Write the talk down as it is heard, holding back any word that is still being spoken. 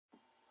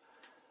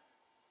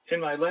In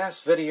my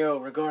last video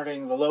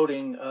regarding the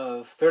loading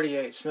of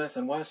 38 Smith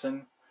 &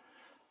 Wesson,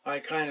 I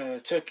kind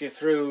of took you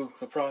through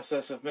the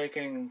process of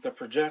making the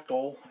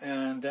projectile,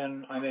 and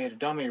then I made a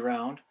dummy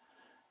round,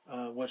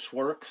 which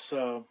works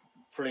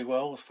pretty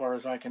well as far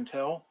as I can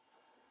tell.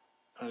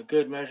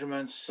 Good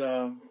measurements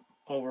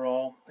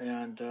overall,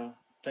 and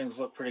things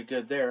look pretty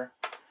good there.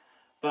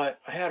 But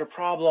I had a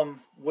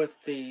problem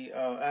with the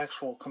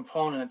actual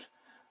component.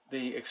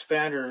 The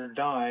expander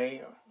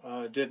die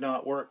did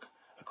not work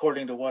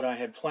according to what I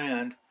had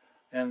planned,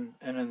 and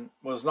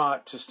was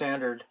not to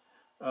standard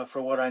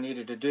for what I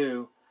needed to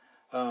do.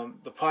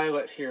 The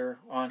pilot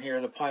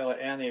the pilot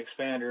and the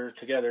expander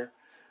together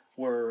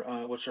were,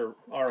 which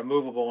are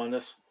immovable, and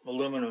this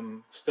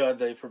aluminum stud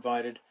they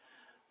provided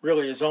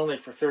really is only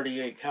for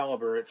 38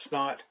 caliber. It's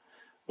not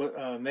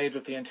made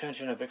with the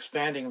intention of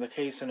expanding the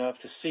case enough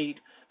to seat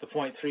the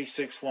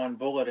 .361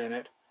 bullet in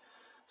it.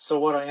 So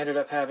what I ended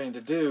up having to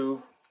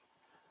do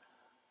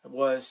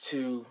was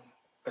to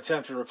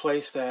attempt to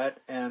replace that,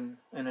 and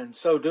in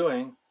so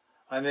doing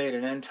I made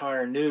an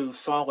entire new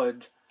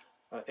solid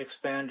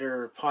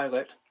expander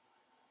pilot,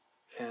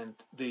 and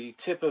the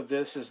tip of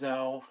this is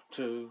now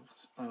to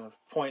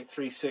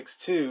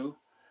 .362,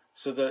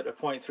 so that a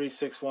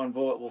 .361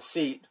 bullet will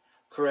seat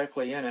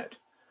correctly in it.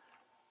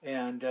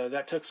 And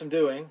that took some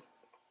doing,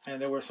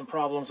 and there were some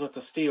problems with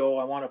the steel.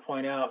 I want to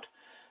point out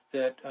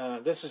that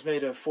this is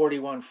made of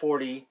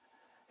 4140,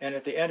 and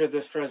at the end of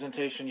this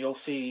presentation you'll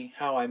see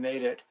how I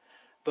made it.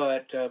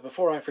 But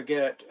before I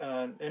forget,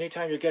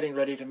 anytime you're getting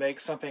ready to make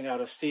something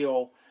out of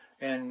steel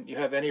and you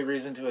have any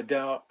reason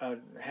to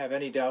have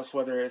any doubts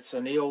whether it's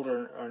annealed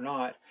or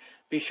not,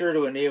 be sure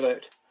to anneal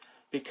it,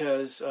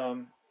 because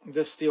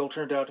this steel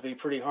turned out to be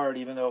pretty hard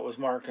even though it was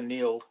marked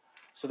annealed.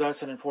 So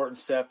that's an important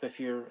step if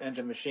you're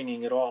into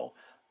machining at all.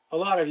 A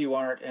lot of you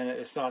aren't, and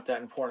it's not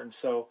that important,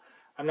 so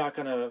I'm not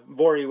going to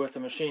bore you with the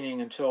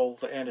machining until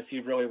the end if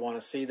you really want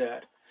to see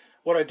that.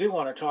 What I do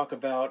want to talk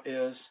about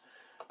is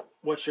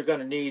what you're going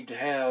to need to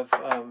have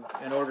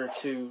in order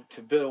to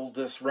build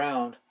this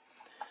round.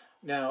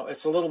 Now,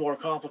 it's a little more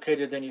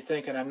complicated than you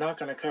think, and I'm not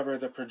going to cover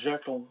the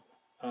projectile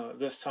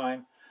this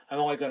time. I'm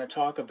only going to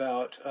talk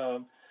about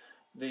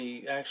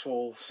the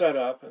actual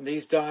setup, and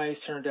these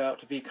dies turned out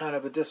to be kind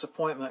of a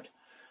disappointment.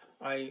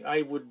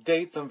 I would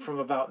date them from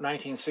about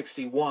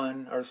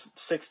 1961 or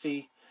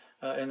 60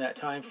 in that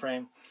time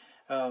frame.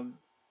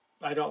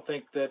 I don't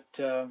think that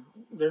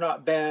they're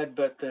not bad,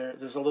 but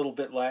there's a little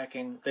bit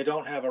lacking. They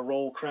don't have a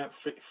roll crimp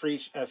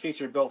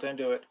feature built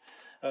into it,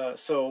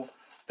 so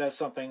that's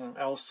something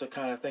else to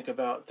kind of think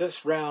about.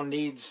 This round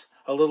needs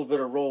a little bit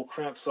of roll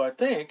crimp, so I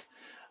think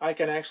I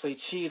can actually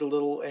cheat a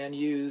little and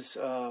use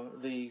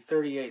the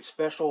 38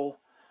 special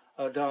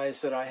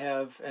dies that I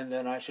have, and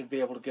then I should be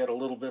able to get a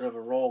little bit of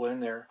a roll in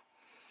there.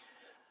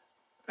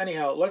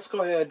 Anyhow, let's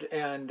go ahead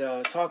and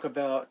talk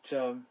about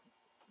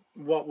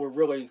what we're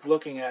really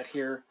looking at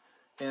here.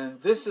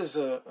 And this is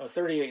a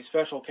 38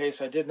 special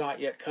case. I did not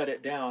yet cut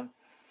it down,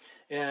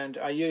 and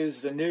I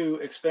used the new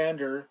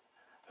expander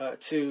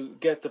to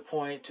get the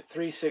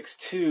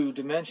 .362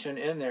 dimension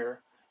in there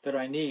that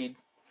I need.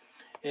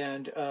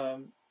 And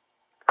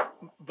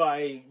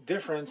by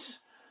difference,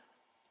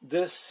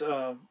 this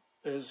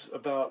is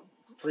about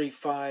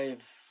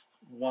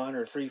 351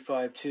 or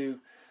 352.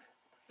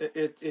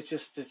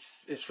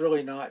 It's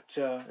really not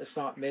it's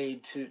not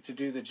made to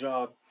do the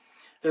job.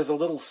 There's a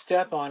little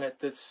step on it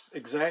that's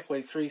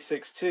exactly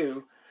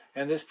 362,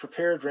 and this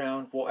prepared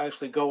round will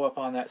actually go up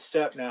on that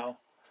step now,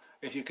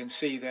 if you can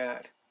see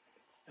that.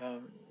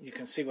 You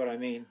can see what I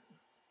mean.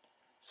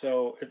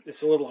 So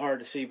it's a little hard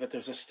to see, but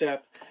there's a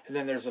step, and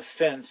then there's a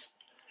fence,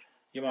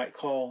 you might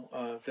call,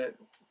 that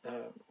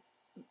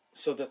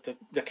so that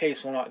the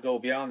case will not go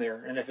beyond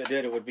there, and if it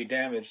did, it would be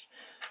damaged.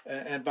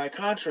 And by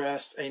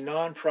contrast, a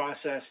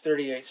non-processed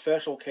 38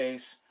 special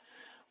case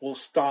will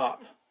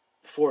stop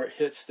before it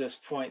hits this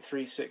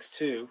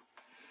 .362.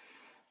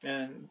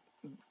 And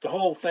the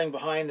whole thing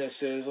behind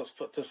this is, let's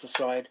put this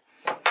aside,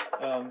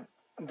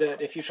 that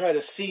if you try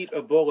to seat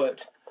a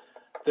bullet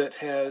that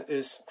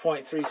is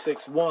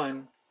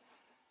 .361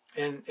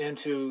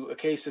 into a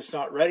case that's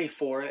not ready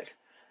for it,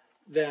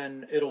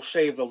 then it'll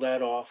shave the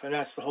lead off, and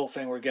that's the whole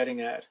thing we're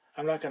getting at.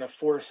 I'm not going to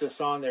force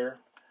this on there,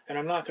 and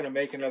I'm not going to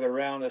make another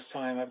round this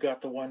time. I've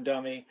got the one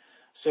dummy,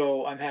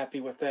 so I'm happy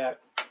with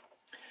that.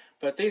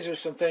 But these are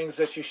some things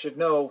that you should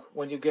know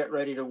when you get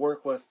ready to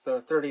work with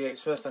 38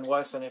 Smith &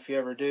 Wesson, if you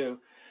ever do.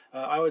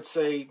 I would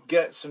say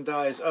get some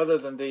dies other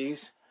than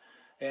these,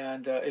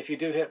 and if you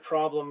do hit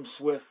problems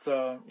with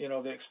the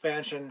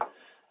expansion,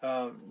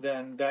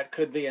 then that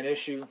could be an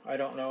issue. I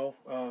don't know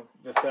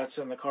if that's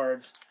in the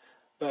cards.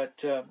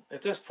 But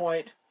at this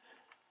point,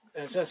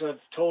 and since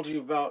I've told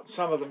you about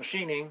some of the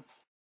machining,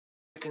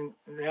 you can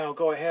now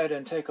go ahead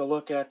and take a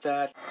look at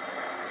that.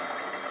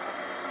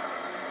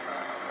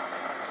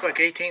 It's like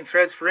 18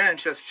 threads per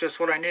inch. That's just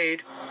what I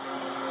need.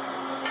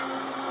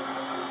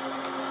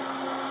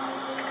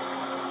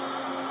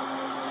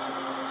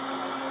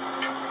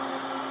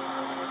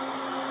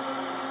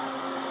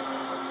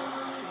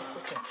 Let's see if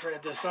we can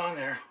thread this on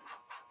there.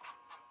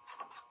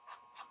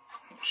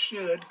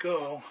 should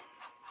go.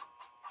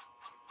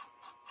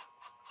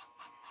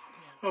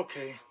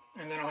 Okay,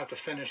 and then I'll have to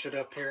finish it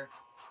up here.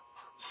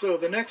 So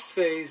the next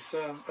phase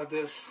of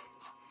this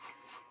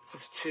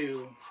is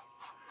to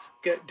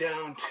get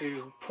down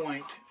to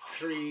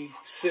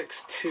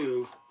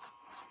 0.362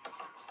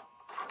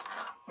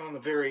 on the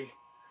very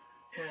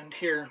end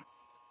here,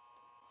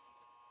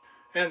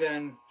 and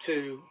then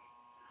to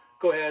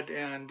go ahead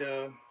and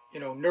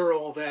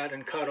knurl that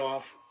and cut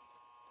off.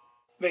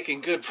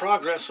 Making good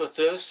progress with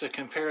this to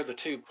compare the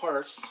two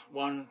parts,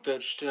 one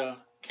that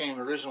came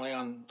originally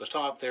on the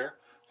top there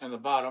and the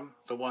bottom,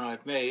 the one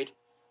I've made.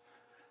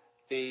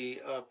 The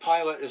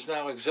pilot is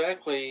now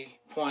exactly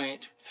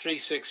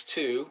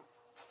 0.362,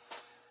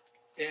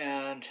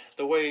 and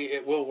the way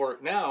it will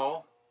work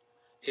now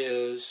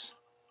is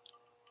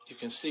you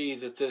can see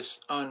that this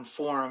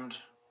unformed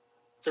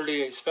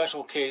 38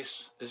 special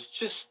case is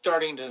just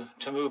starting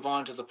to move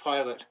on to the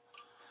pilot,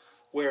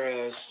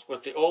 whereas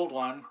with the old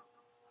one,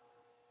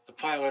 the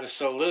pilot is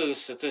so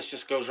loose that this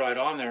just goes right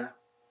on there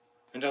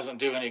and doesn't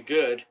do any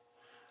good.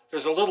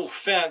 There's a little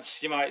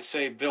fence, you might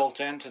say,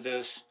 built into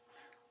this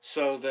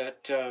so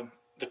that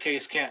the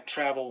case can't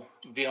travel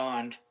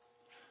beyond.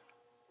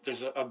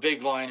 There's a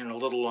big line and a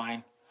little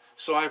line.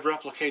 So I've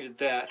replicated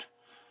that.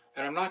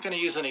 And I'm not going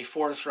to use any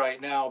force right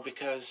now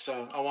because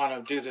I want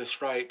to do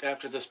this right.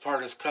 After this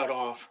part is cut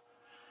off,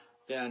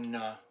 then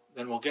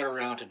we'll get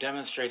around to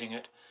demonstrating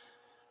it.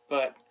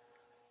 But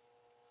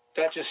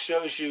that just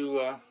shows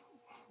you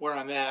where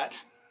I'm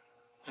at,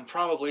 and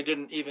probably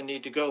didn't even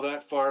need to go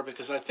that far,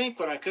 because I think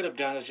what I could have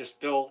done is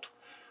just built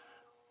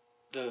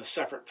the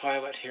separate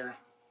pilot here.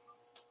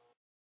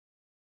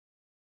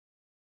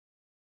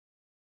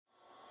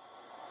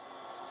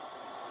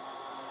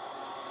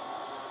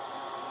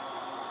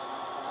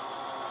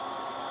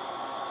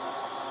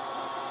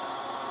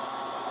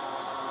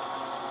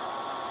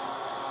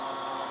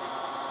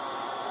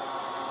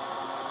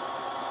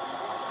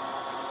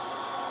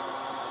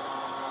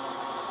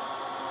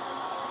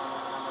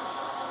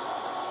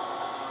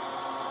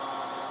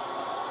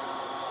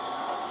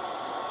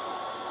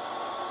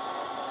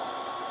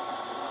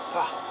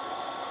 Ah.